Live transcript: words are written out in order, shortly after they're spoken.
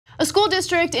A school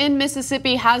district in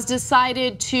Mississippi has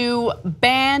decided to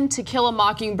ban To Kill a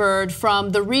Mockingbird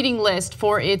from the reading list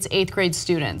for its 8th grade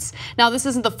students. Now, this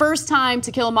isn't the first time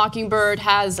To Kill a Mockingbird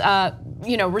has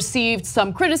received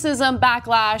some criticism,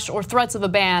 backlash, or threats of a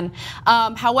ban.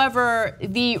 However,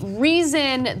 the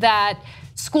reason that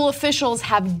school officials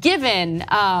have given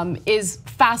is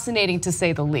fascinating to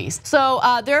say the least. So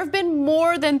there have been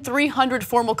more than 300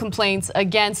 formal complaints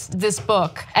against this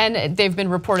book, and they've been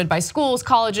reported by schools,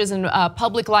 colleges, and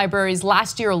public libraries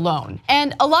last year alone.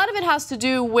 And a lot of it has to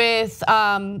do with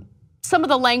some of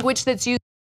the language that's used,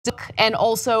 and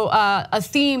also a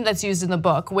theme that's used in the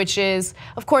book, which is,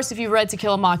 of course, if you read To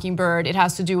Kill a Mockingbird, it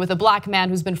has to do with a black man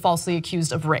who's been falsely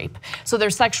accused of rape. So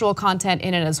there's sexual content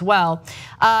in it as well.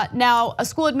 Now, a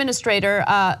school administrator,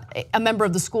 a member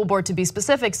of the school board to be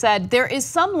specific, said there is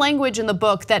some language in the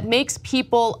book that makes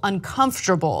people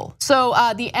uncomfortable. So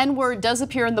the N-word does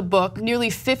appear in the book nearly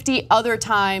 50 other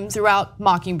times throughout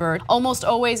Mockingbird, almost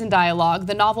always in dialogue.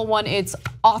 The novel won its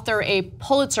author a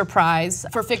Pulitzer Prize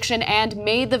for fiction and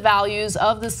made the values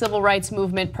of the civil rights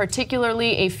movement,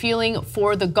 particularly a feeling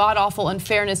for the god-awful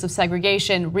unfairness of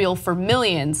segregation, real for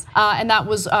millions. And that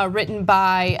was written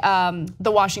by the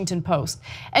Washington Post.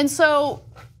 And so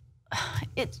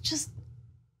it's just,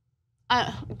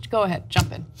 go ahead,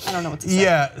 jump in. I don't know what to say.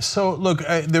 Yeah, so look,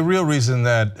 the real reason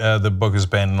that the book is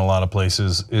banned in a lot of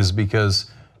places is because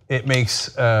it makes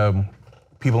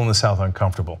people in the South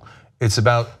uncomfortable. It's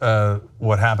about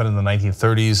what happened in the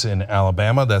 1930s in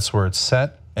Alabama. That's where it's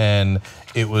set. And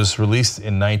it was released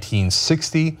in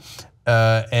 1960.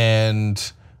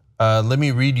 And let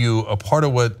me read you a part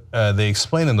of what they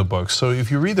explain in the book. So if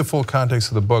you read the full context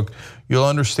of the book, you'll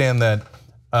understand that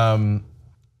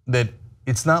that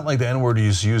it's not like the N-word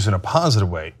is used in a positive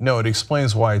way. No, it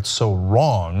explains why it's so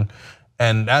wrong.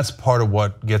 And that's part of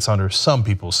what gets under some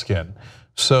people's skin.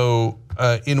 So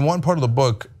in one part of the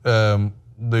book,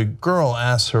 the girl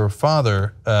asks her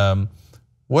father,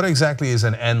 what exactly is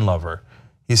an N-lover?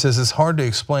 He says it's hard to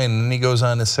explain, and then he goes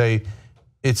on to say,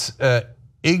 it's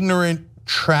ignorant,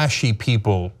 trashy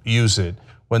people use it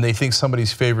when they think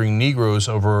somebody's favoring Negroes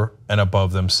over and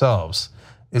above themselves.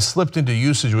 It's slipped into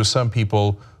usage with some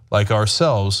people like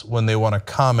ourselves when they want a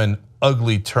common,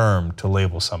 ugly term to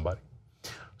label somebody.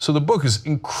 So the book is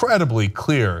incredibly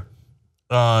clear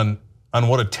on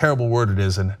what a terrible word it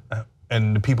is, and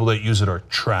the people that use it are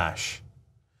trash.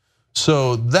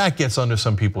 So that gets under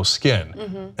some people's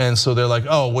skin. And so they're like,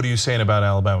 oh, what are you saying about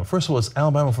Alabama? First of all, it's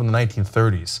Alabama from the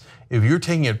 1930s. If you're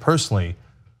taking it personally,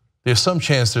 there's some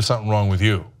chance there's something wrong with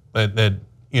you.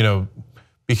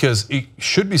 Because it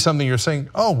should be something you're saying,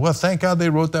 oh, well, thank God they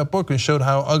wrote that book and showed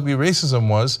how ugly racism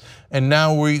was. And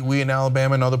now we in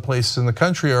Alabama and other places in the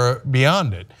country are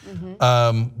beyond it.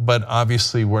 But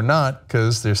obviously we're not,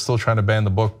 because they're still trying to ban the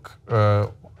book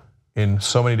in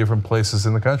so many different places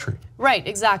in the country. Right,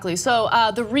 exactly. So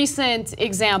the recent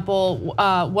example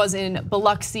was in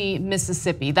Biloxi,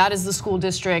 Mississippi. That is the school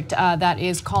district that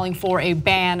is calling for a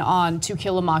ban on To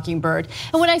Kill a Mockingbird.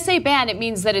 And when I say ban, it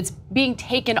means that it's being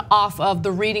taken off of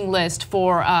the reading list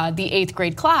for the 8th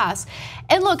grade class.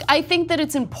 And look, I think that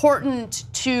it's important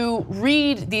to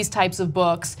read these types of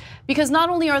books because not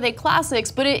only are they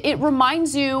classics, but it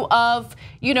reminds you of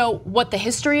what the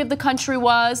history of the country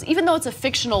was. Even though it's a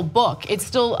fictional book, it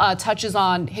still touches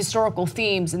on historical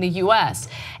themes in the US.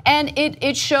 And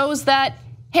it shows that,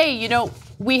 hey,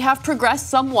 we have progressed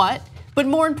somewhat, but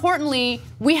more importantly,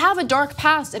 we have a dark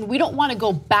past and we don't want to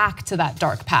go back to that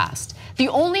dark past. The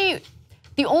only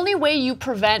way you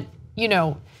prevent,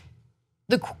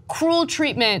 the cruel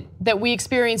treatment that we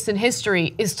experienced in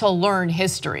history is to learn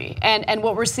history. And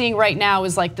what we're seeing right now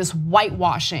is like this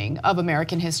whitewashing of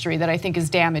American history that I think is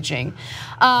damaging.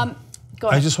 Go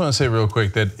ahead. I just want to say real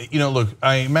quick that, look,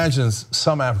 I imagine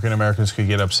some African Americans could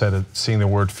get upset at seeing the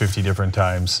word 50 different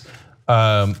times.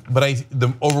 But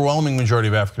the overwhelming majority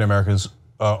of African Americans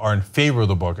are in favor of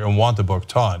the book and want the book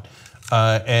taught.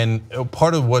 And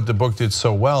part of what the book did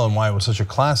so well and why it was such a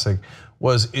classic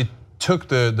was it took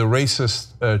the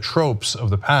racist tropes of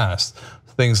the past,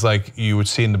 things like you would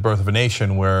see in The Birth of a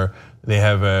Nation, where they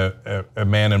have a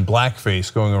man in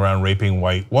blackface going around raping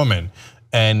white women,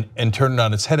 and turned it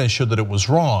on its head and showed that it was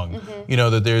wrong.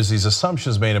 That there's these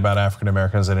assumptions made about African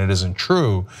Americans and it isn't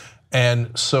true.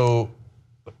 And so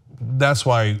that's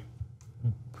why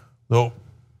the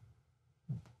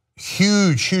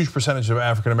huge percentage of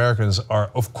African Americans are,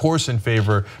 of course, in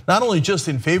favor, not only just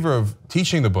in favor of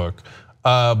teaching the book,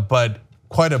 but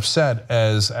quite upset,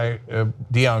 as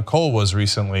Dion Cole was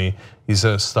recently. He's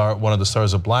a star, one of the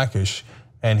stars of Blackish,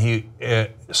 and he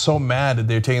so mad that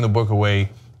they're taking the book away,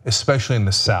 especially in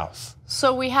the South.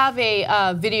 So we have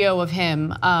a video of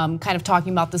him kind of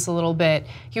talking about this a little bit.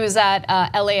 He was at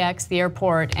LAX, the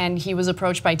airport, and he was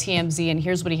approached by TMZ, and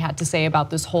here's what he had to say about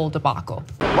this whole debacle.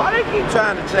 Why they keep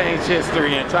trying to change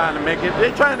history and trying to make it,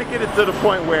 they're trying to get it to the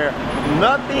point where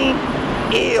nothing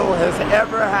ill has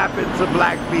ever happened to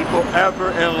black people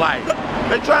ever in life.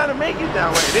 They're trying to make it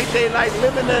that way. They like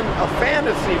living in a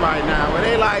fantasy right now, where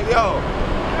they like, yo,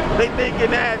 they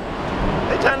thinking that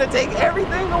they're trying to take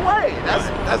everything away. That's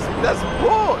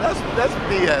bull. That's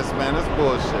BS, man. That's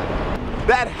bullshit.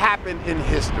 That happened in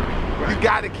history. You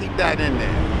got to keep that in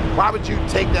there. Why would you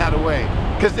take that away?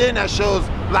 Because then that shows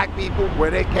black people where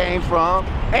they came from,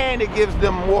 and it gives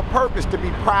them more purpose to be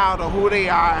proud of who they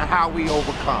are and how we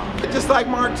overcome. Just like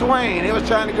Mark Twain, they was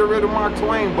trying to get rid of Mark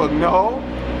Twain book. No,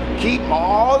 keep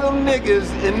all them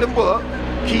niggas in the book.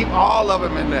 Keep all of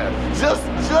them in there. Just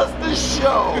to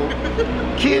show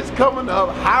kids coming up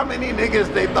how many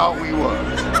niggas they thought we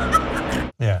was.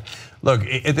 Yeah, look,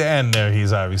 at the end there,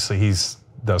 he's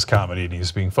does comedy and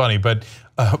he's being funny, but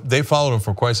they followed him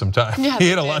for quite some time. Yeah, he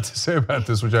had a lot to say about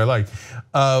this, which I liked.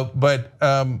 But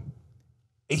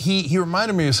he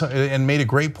reminded me of something and made a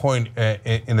great point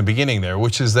in the beginning there,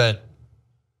 which is that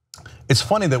it's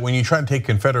funny that when you try to take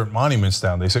Confederate monuments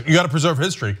down, they say, you got to preserve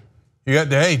history.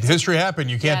 Hey, history happened,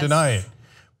 you can't deny it.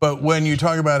 But when you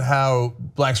talk about how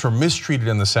blacks were mistreated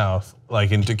in the South,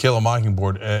 like in To Kill a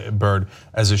Mockingbird,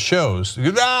 as it shows,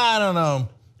 I don't know.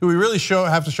 Do we really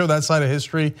have to show that side of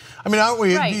history? I mean, aren't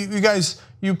we? Right. You guys,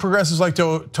 you progressives like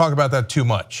to talk about that too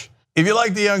much. If you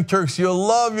like the Young Turks, you'll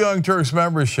love Young Turks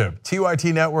membership.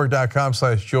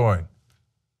 TYTnetwork.com/join.